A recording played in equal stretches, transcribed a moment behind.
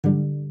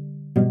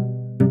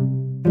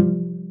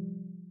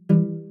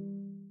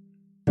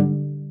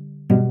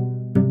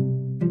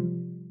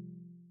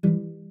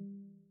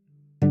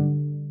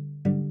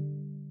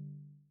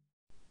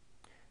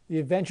The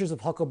Adventures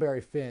of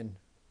Huckleberry Finn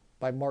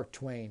by Mark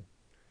Twain,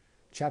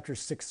 chapters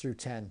 6 through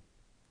 10.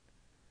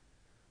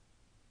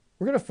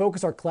 We're going to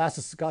focus our class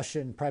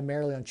discussion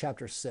primarily on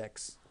chapter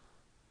 6.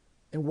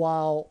 And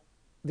while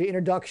the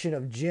introduction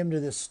of Jim to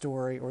this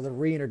story, or the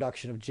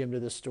reintroduction of Jim to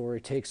this story,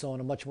 takes on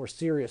a much more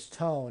serious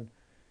tone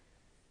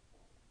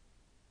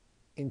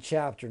in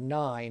chapter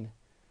 9,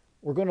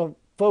 we're going to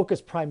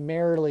focus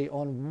primarily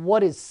on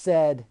what is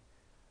said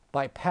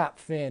by Pap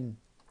Finn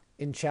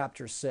in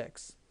chapter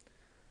 6.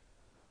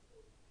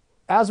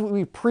 As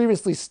we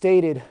previously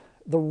stated,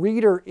 the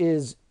reader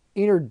is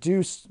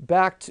introduced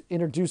back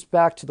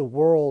to the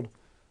world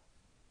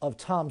of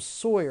Tom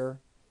Sawyer,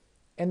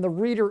 and the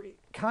reader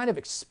kind of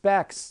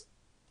expects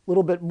a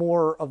little bit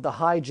more of the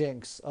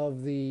hijinks,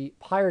 of the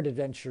pirate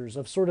adventures,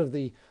 of sort of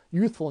the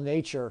youthful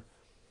nature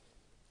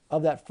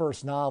of that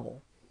first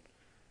novel.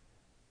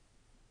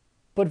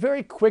 But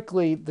very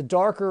quickly, the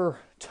darker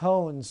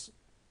tones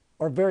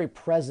are very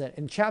present.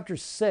 In chapter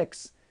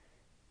 6,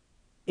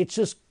 it's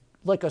just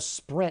like a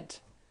sprint.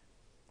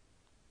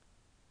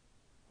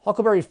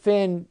 Huckleberry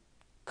Finn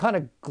kind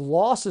of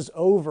glosses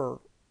over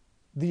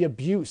the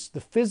abuse,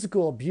 the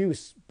physical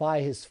abuse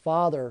by his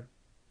father.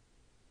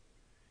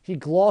 He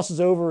glosses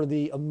over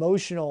the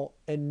emotional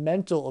and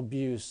mental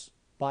abuse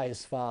by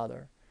his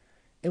father.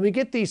 And we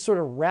get these sort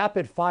of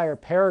rapid fire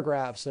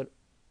paragraphs that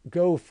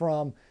go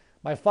from,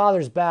 my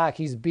father's back,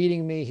 he's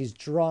beating me, he's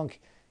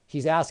drunk,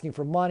 he's asking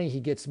for money,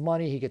 he gets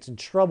in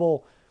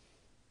trouble.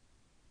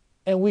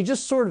 And we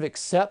just sort of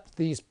accept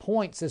these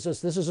points. This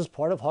is just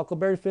part of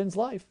Huckleberry Finn's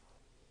life.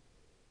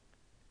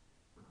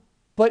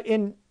 But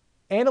in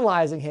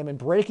analyzing him and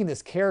breaking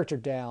this character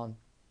down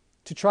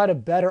to try to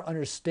better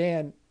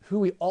understand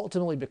who he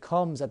ultimately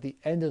becomes at the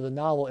end of the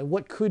novel and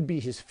what could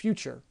be his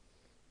future,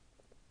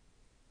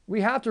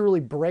 we have to really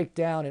break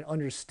down and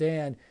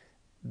understand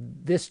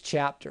this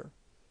chapter.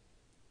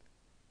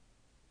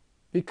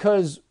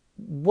 Because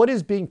what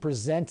is being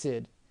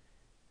presented,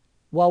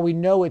 while we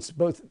know it's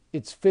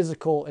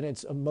physical and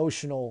it's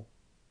emotional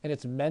and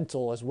it's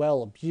mental as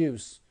well,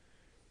 abuse,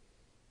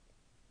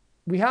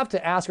 we have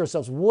to ask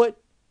ourselves, what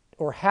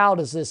or how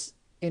does this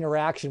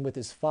interaction with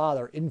his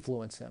father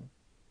influence him?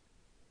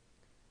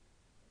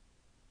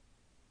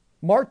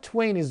 Mark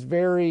Twain is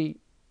very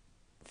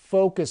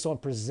focused on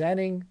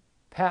presenting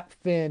Pap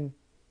Finn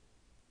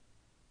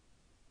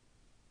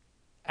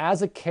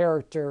as a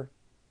character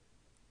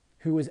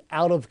who is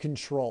out of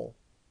control.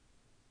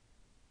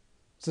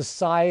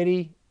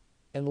 Society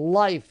and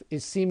life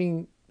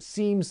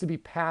seems to be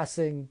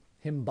passing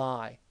him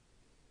by.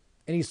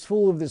 And he's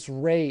full of this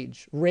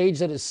rage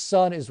that his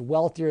son is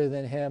wealthier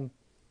than him,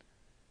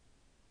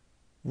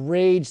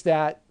 rage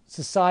that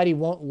society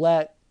won't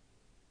let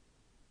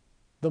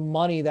the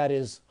money that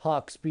is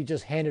Huck's be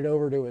just handed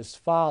over to his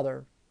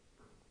father,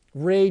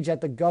 rage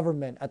at the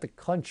government, at the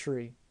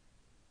country,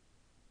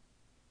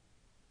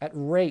 at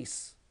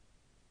race.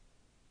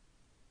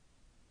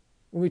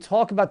 When we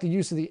talk about the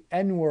use of the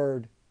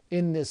N-word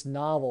in this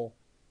novel,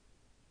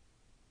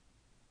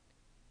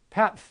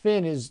 Pap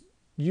Finn is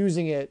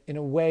using it in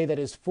a way that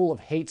is full of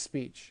hate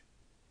speech.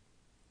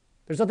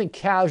 There's nothing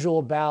casual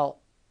about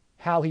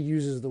how he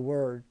uses the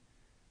word.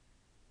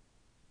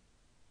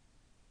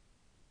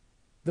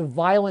 The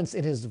violence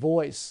in his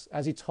voice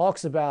as he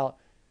talks about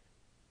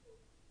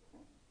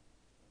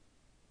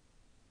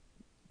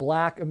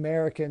Black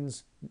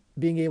Americans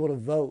being able to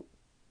vote,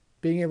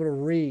 being able to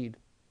read.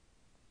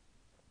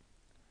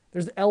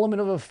 There's an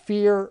element of a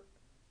fear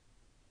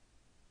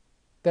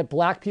that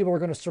Black people are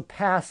going to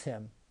surpass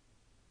him,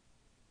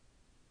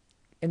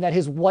 and that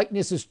his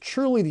whiteness is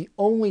truly the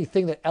only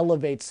thing that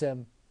elevates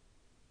him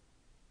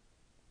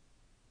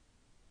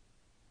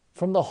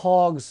from the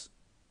hogs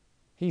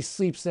he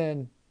sleeps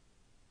in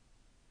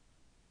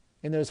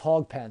those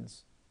hog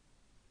pens.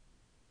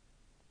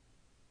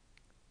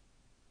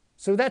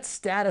 So that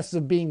status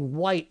of being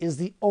white is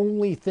the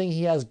only thing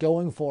he has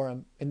going for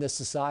him in this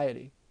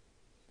society.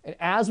 And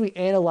as we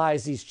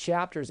analyze these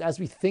chapters, as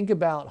we think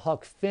about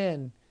Huck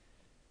Finn,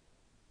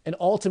 and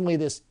ultimately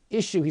this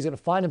issue he's going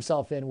to find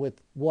himself in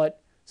with what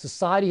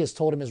society has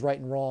told him is right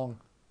and wrong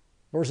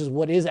versus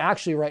what is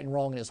actually right and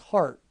wrong in his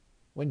heart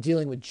when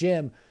dealing with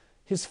Jim,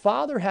 his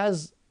father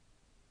has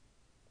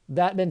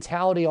that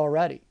mentality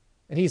already.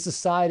 And he's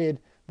decided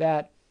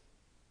that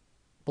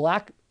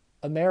Black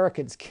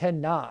Americans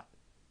cannot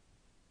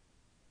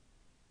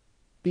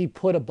be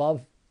put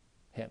above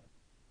him,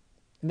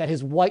 and that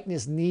his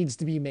whiteness needs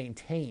to be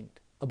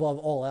maintained above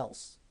all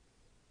else.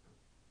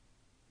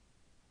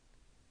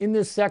 In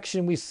this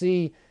section, we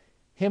see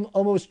him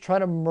almost try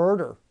to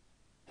murder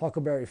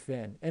Huckleberry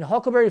Finn. And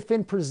Huckleberry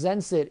Finn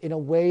presents it in a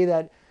way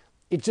that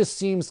it just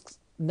seems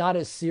not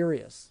as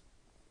serious.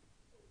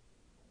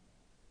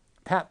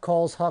 Pap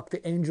calls Huck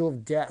the angel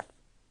of death.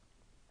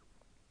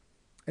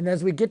 And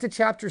as we get to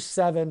chapter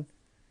 7,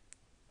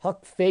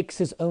 Huck fakes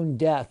his own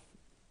death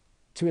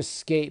to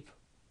escape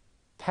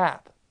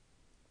Pap.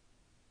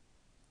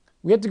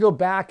 We have to go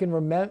back and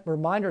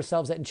remind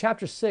ourselves that in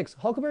chapter 6,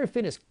 Huckleberry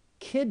Finn is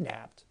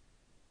kidnapped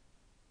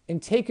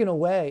and taken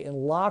away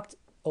and locked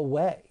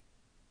away.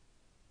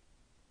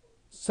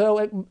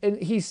 So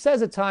and he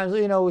says at times,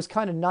 it was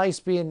kind of nice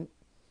being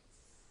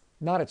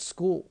not at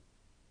school.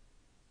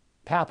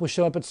 Pap was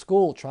showing up at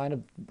school, trying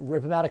to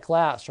rip him out of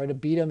class, trying to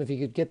beat him if he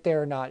could get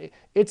there or not.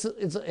 It's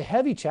a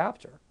heavy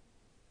chapter.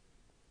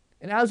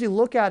 And as you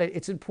look at it,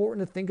 it's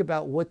important to think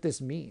about what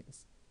this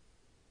means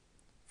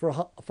for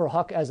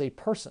Huck as a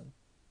person,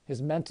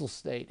 his mental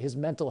state, his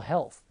mental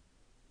health.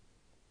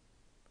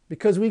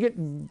 Because we get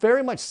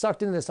very much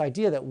sucked into this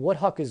idea that what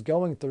Huck is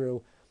going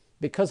through,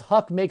 because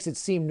Huck makes it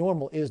seem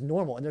normal, is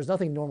normal, and there's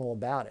nothing normal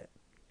about it.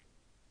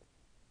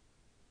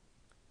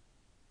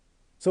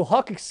 So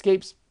Huck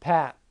escapes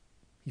Pap.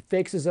 He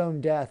fakes his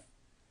own death,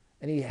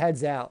 and he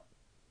heads out.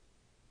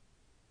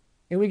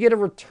 And we get a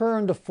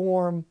return to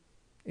form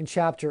in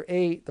chapter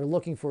 8. They're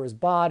looking for his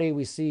body.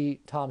 We see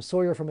Tom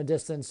Sawyer from a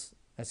distance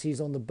as he's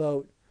on the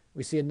boat.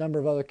 We see a number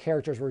of other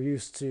characters we're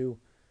used to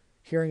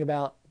hearing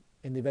about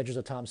in the Adventures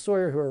of Tom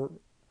Sawyer who are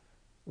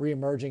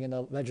re-emerging in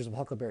the Adventures of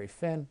Huckleberry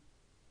Finn.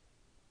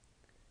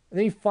 And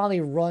then he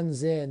finally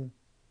runs in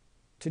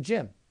to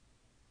Jim.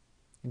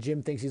 And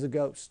Jim thinks he's a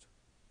ghost.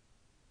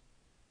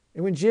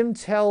 And when Jim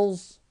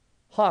tells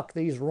Huck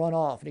that he's run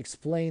off and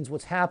explains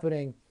what's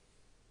happening,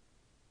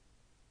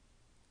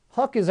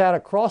 Huck is at a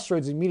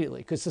crossroads immediately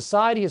because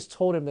society has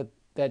told him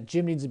that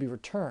Jim needs to be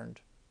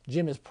returned.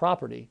 Jim is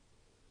property.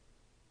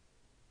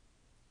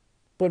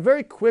 But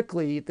very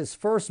quickly, at this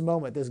first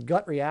moment, this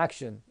gut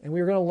reaction, and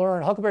we're going to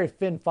learn Huckleberry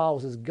Finn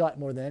follows his gut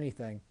more than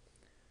anything,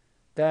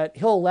 that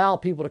he'll allow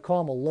people to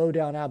call him a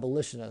low-down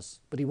abolitionist,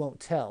 but he won't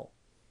tell.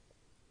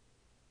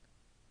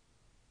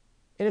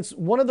 And it's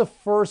one of the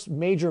first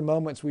major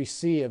moments we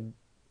see of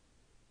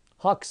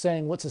Huck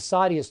saying what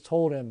society has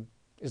told him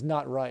is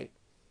not right,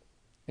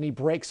 and he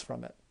breaks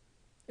from it.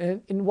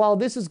 And while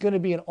this is going to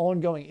be an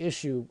ongoing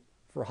issue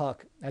for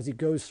Huck as he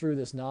goes through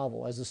this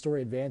novel, as the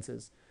story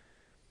advances,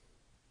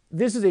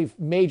 this is a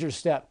major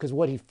step because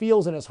what he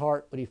feels in his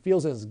heart, what he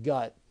feels in his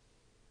gut,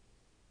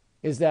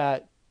 is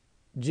that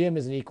Jim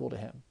isn't equal to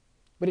him.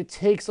 But it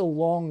takes a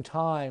long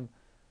time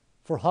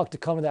for Huck to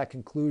come to that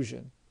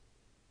conclusion.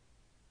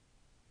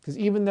 Because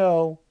even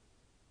though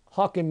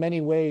Huck in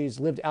many ways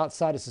lived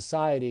outside of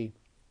society,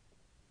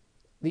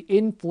 the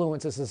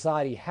influence that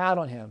society had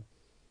on him,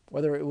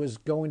 whether it was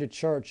going to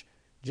church,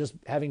 just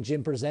having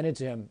Jim presented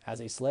to him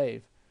as a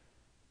slave,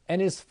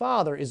 and his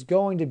father is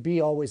going to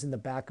be always in the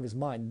back of his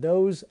mind.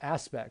 Those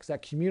aspects,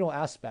 that communal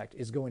aspect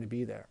is going to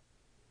be there.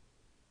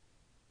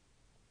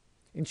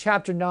 In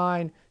chapter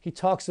 9, he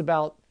talks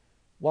about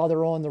while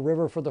they're on the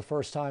river for the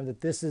first time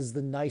that this is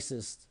the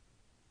nicest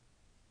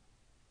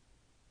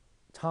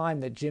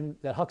time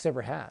that Huck's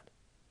ever had.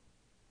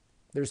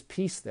 There's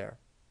peace there.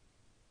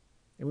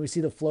 And we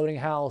see the floating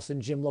house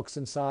and Jim looks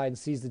inside and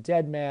sees the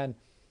dead man.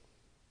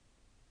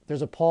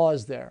 There's a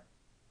pause there.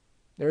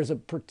 There's a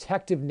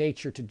protective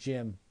nature to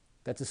Jim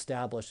that's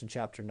established in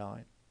chapter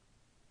 9.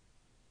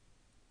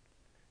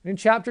 And in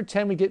chapter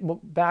 10, we get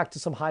back to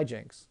some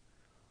hijinks.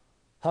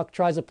 Huck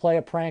tries to play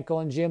a prank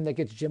on Jim that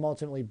gets Jim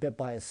ultimately bit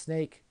by a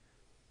snake.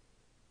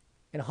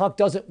 And Huck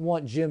doesn't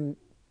want Jim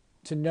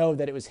to know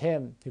that it was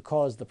him who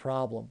caused the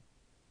problem.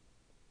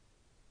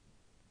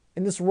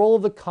 And this role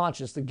of the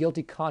conscience, the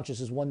guilty conscience,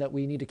 is one that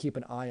we need to keep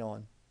an eye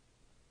on.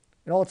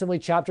 And ultimately,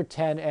 chapter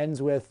 10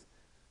 ends with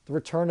the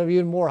return of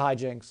even more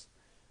hijinks,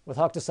 with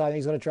Huck deciding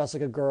he's going to dress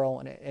like a girl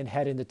and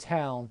head into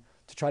town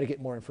to try to get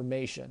more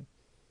information.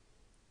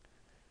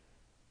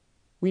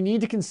 We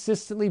need to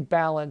consistently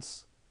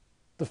balance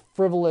the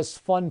frivolous,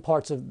 fun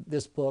parts of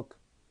this book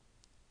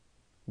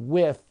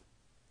with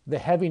the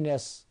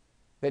heaviness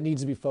that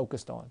needs to be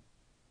focused on.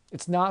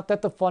 It's not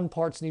that the fun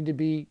parts need to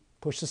be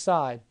pushed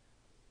aside,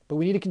 but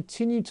we need to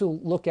continue to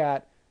look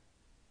at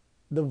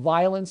the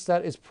violence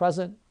that is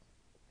present,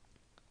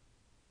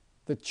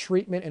 the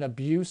treatment and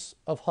abuse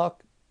of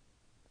Huck,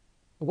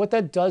 what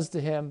that does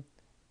to him,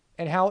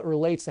 and how it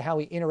relates to how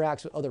he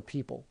interacts with other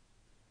people.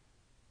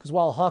 Because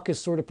while Huck is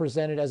sort of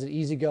presented as an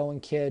easygoing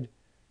kid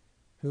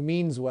who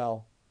means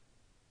well,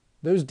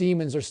 those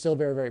demons are still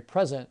very, very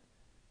present.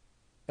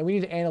 And we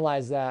need to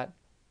analyze that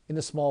in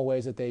the small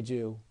ways that they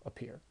do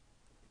appear.